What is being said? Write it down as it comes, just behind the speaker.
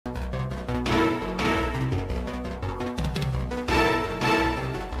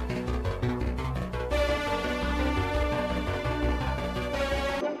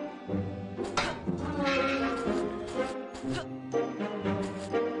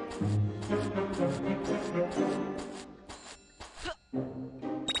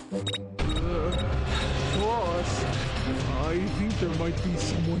there might be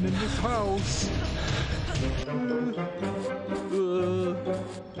someone in this house.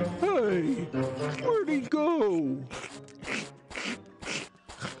 Hey, where'd he go?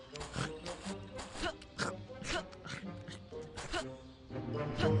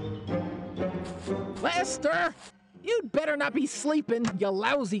 Lester, you'd better not be sleeping, you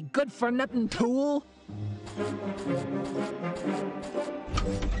lousy good-for-nothing tool.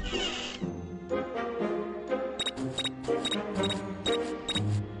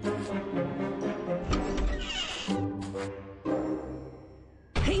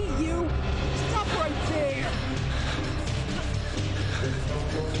 Hey, you! Stop right there!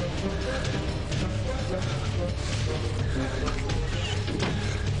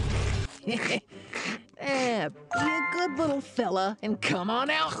 Be a good little fella and come on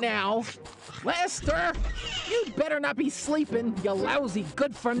out now. Lester, you'd better not be sleeping, you lousy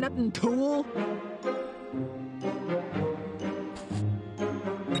good-for-nothing tool.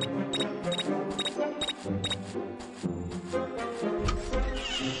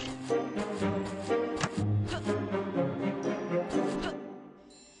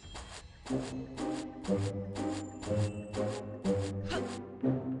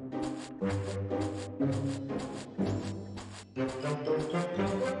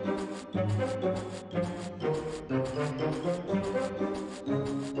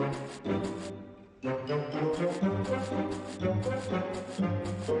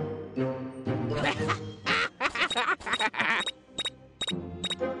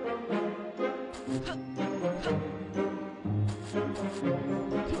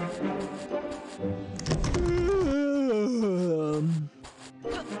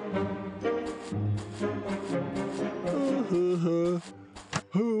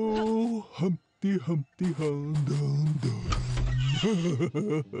 Oh, Humpty Humpty Hum Dum Dum.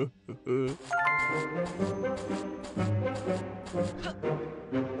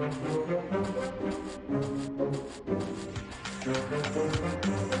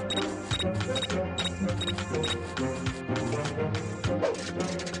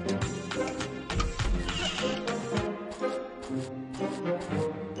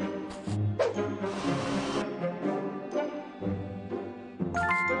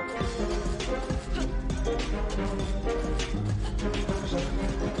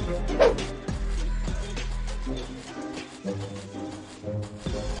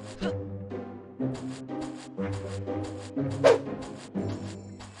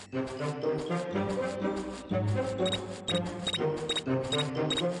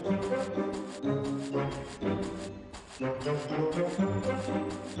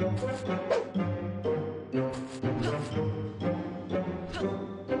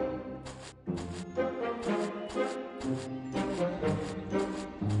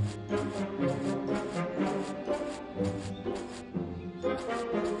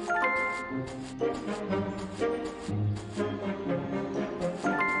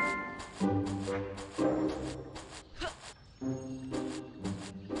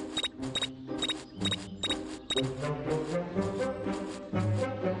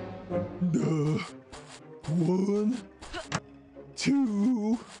 One,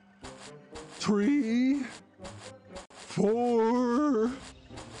 two, three, four.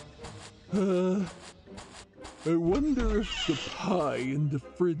 I wonder if the pie in the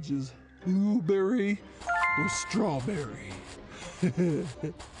fridge is blueberry or strawberry.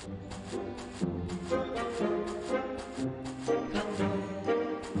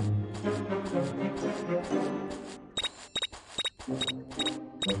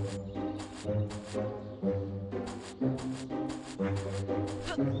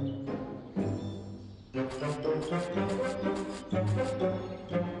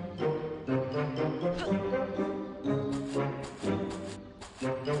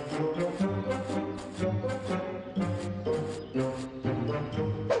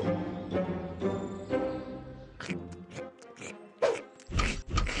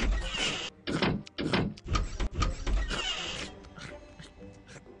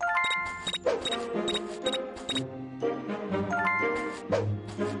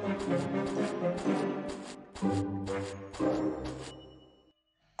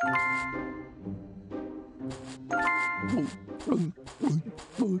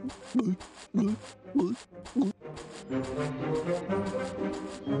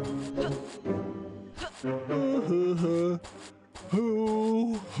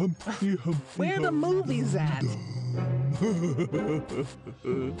 Oh, Humpty Humpty. Where the movies at?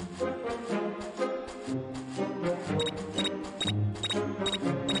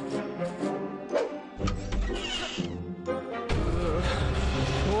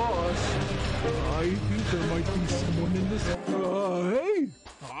 Boss, I think there might be someone in this.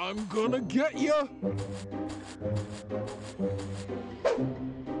 I'm gonna get ya!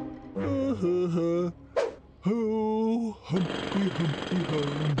 Oh, Humpty, Humpty,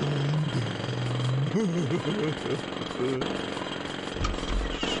 Hum, dum, dum.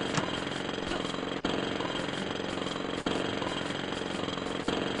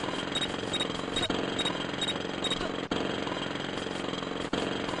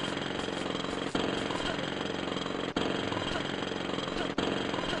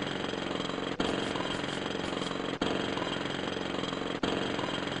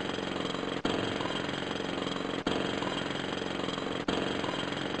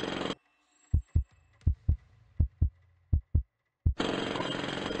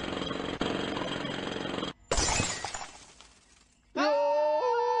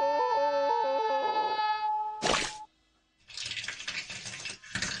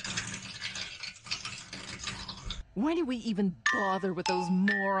 Why do we even bother with those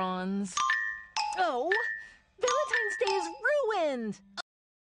morons? Oh, Valentine's Day is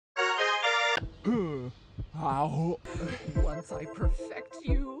ruined! Ow. Once I perfect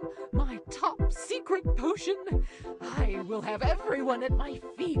you, my top secret potion, I will have everyone at my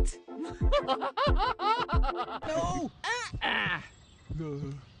feet. No!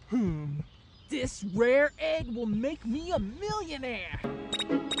 This rare egg will make me a millionaire.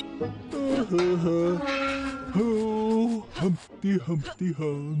 Oh, Humpty, Humpty,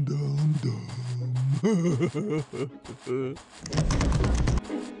 Hum, dum, dum.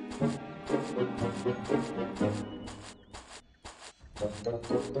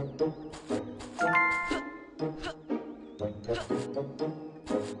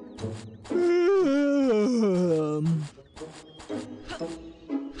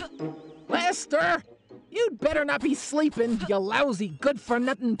 Lester, you'd better not be sleeping, you lousy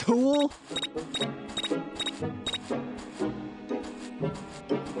good-for-nothing tool.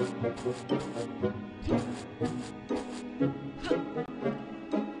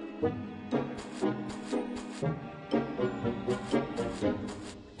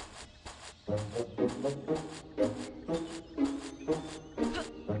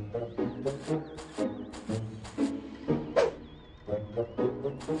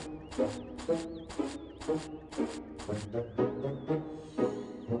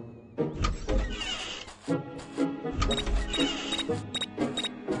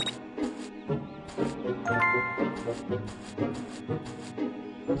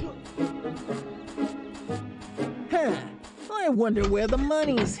 Huh, I wonder where the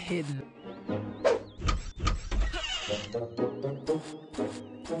money's hidden.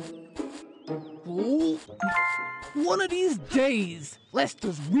 Ooh. One of these days,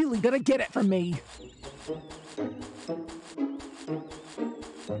 Lester's really gonna get it from me.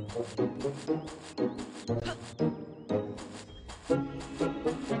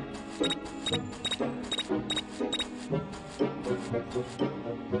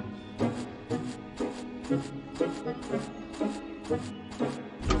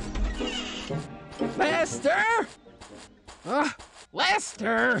 Lester!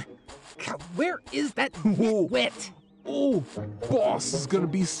 Lester! Where is that wit? Oh, boss is gonna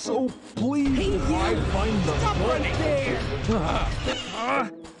be so pleased if I find the Stop money. right there!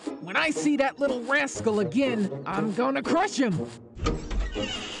 When I see that little rascal again, I'm gonna crush him.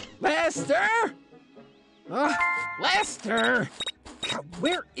 Lester! Lester!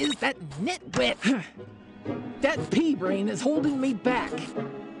 Where is that nitwit? That pea brain is holding me back.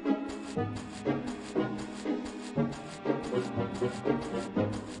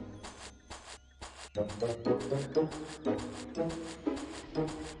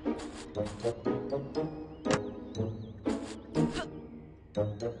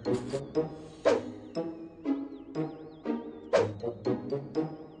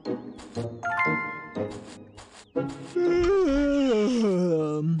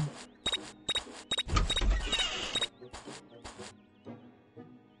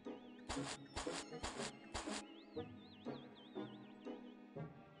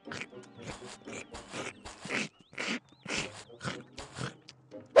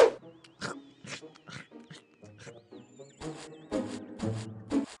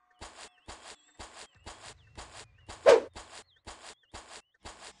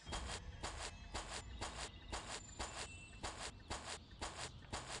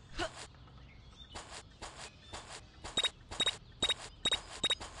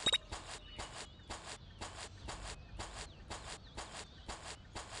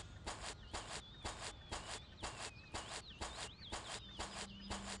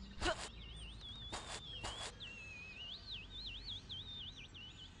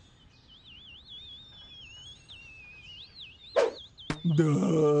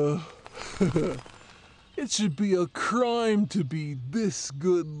 Duh. It should be a crime to be this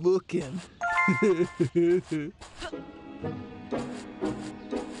good looking.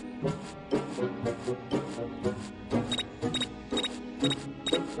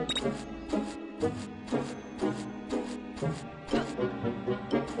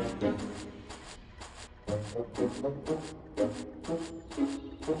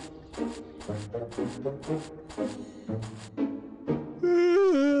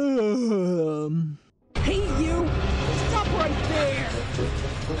 Hey, you! Stop right there!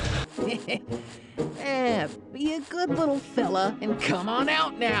 Be a good little fella and come on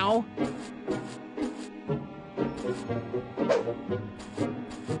out now.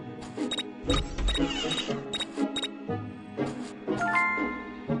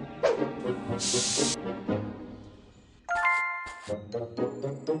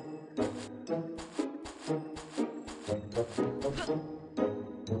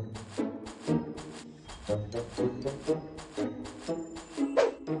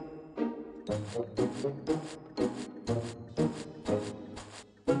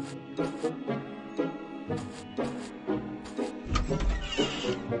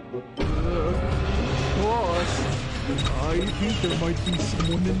 Boss, I think there might be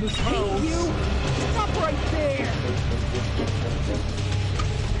someone in this house. Hey, you! Stop right there!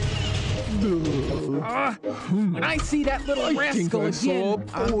 When I see that little I think rascal I saw a again,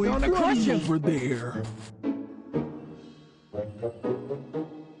 I'm boy gonna crush running him. over there.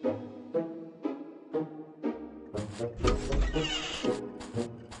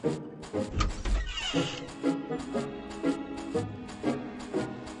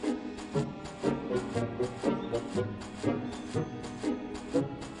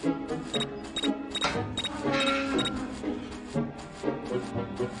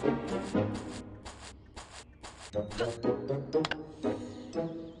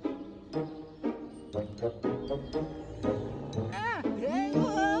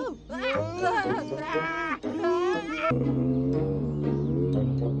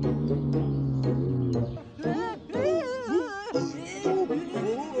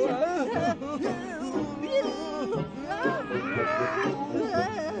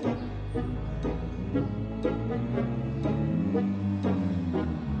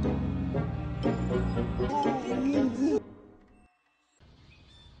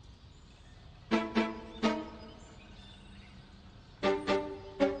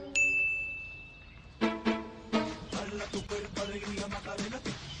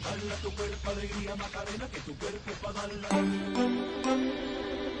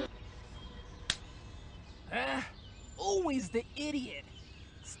 Always the idiot.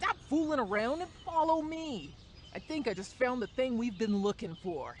 Stop fooling around and follow me. I think I just found the thing we've been looking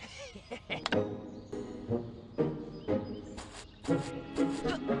for.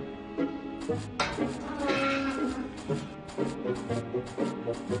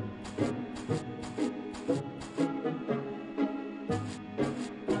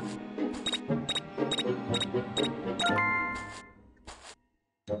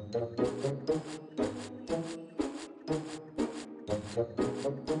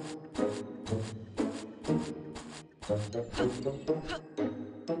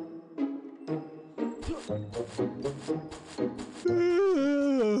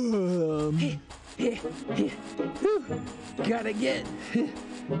 Gotta get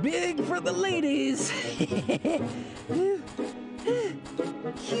big for the ladies. Phew.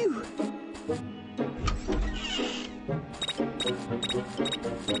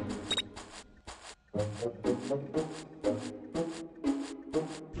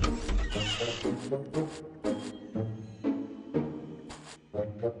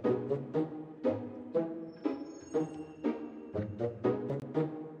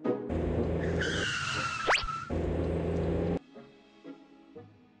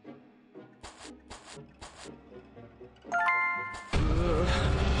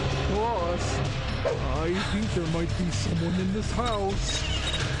 Boss, I think there might be someone in this house.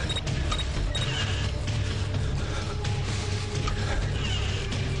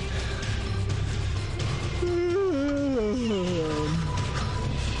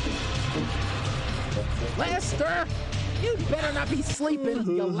 Lester, you'd better not be sleeping,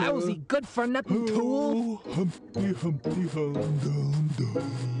 you lousy good-for-nothing tool. Oh, Humpty, Humpty, Hum, Dum, Dum.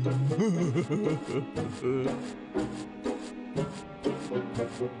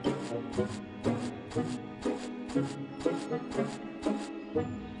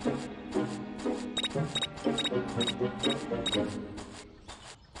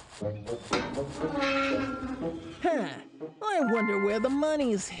 Huh, I wonder where the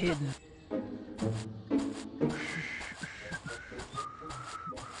money's hidden.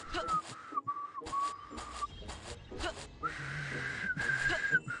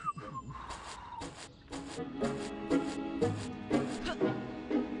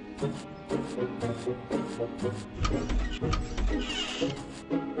 Oh,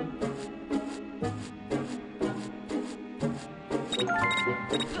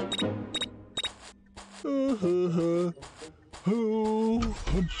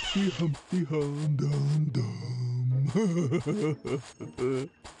 Humpty, Humpty, Hum, Dum, Dum.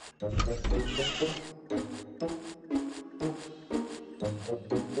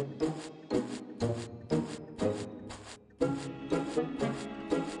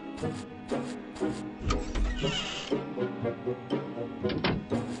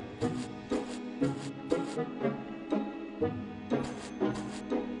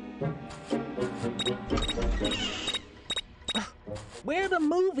 Where the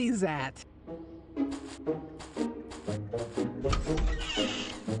movies at?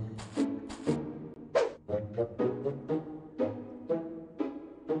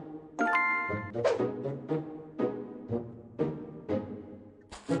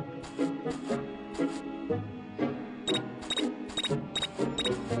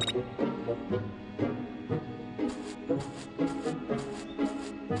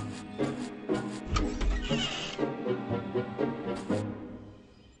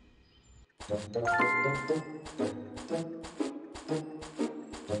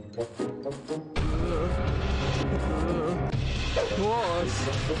 Boss.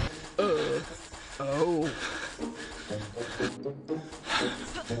 Oh.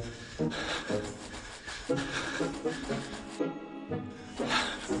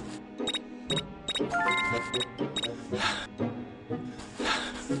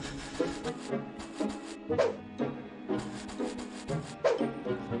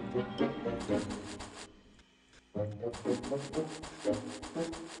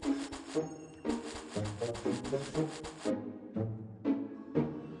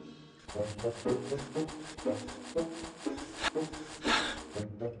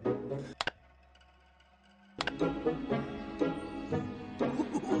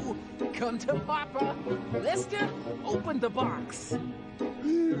 Come to Papa. Lester, open the box.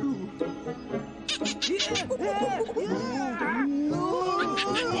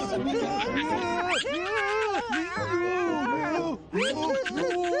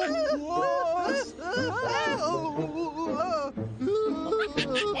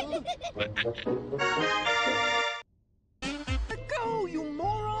 Go, you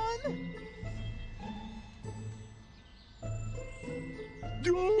moron!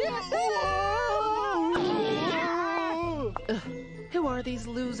 Who are these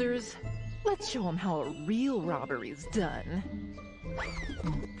losers? Let's show them how a real robbery's done.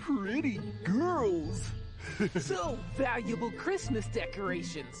 Pretty girls. So, valuable Christmas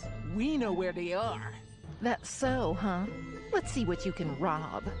decorations. We know where they are. That's so, huh? Let's see what you can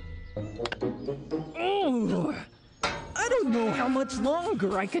rob. Oh, I don't know how much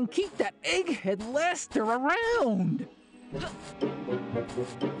longer I can keep that egghead Lester around.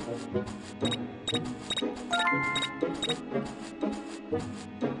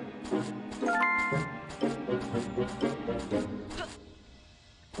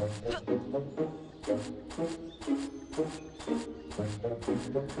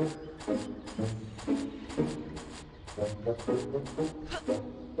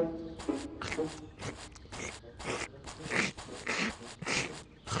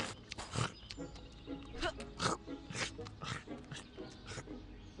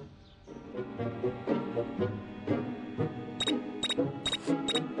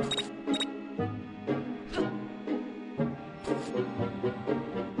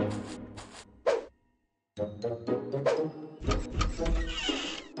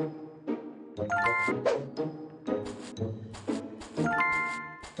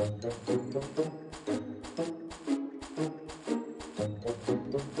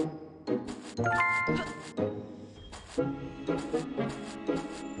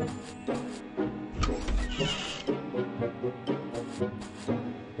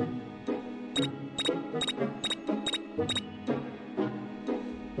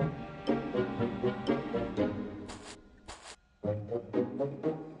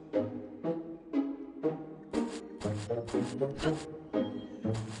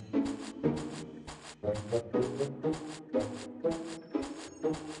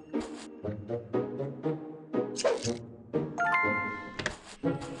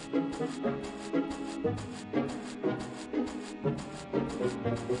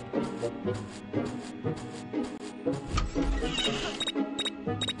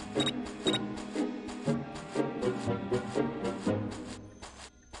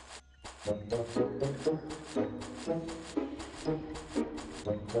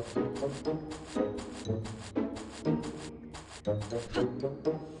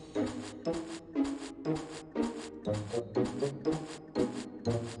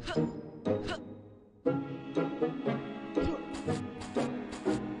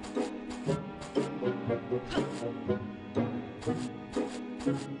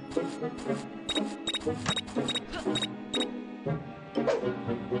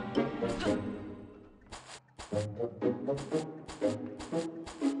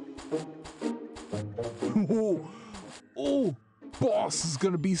 Oh, oh, boss is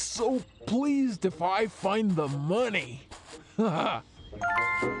gonna be so pleased if I find the money. Haha.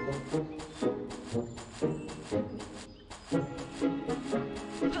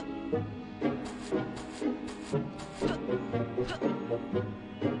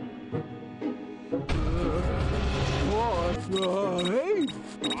 Boss, hey,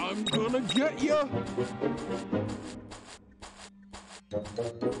 I'm gonna get ya.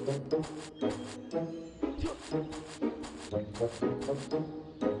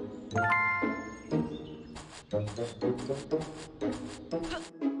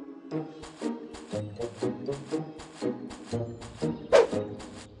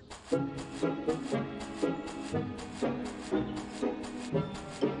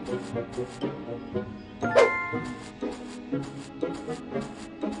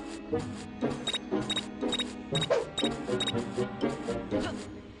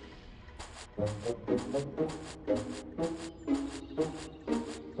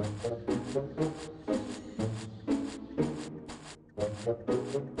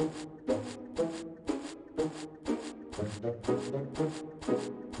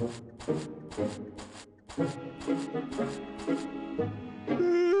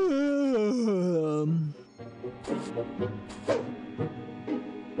 Um,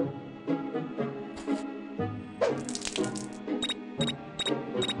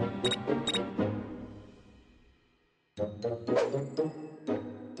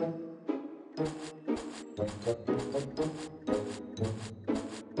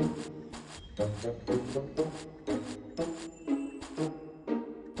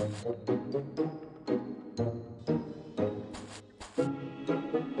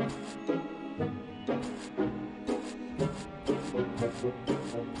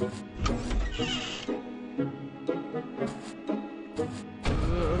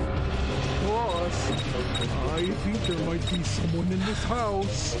 Boss, I think there might be someone in this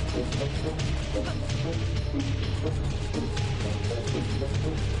house.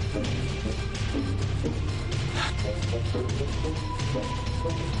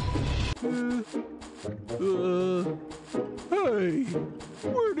 Hey,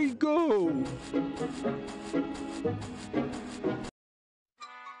 where'd he go?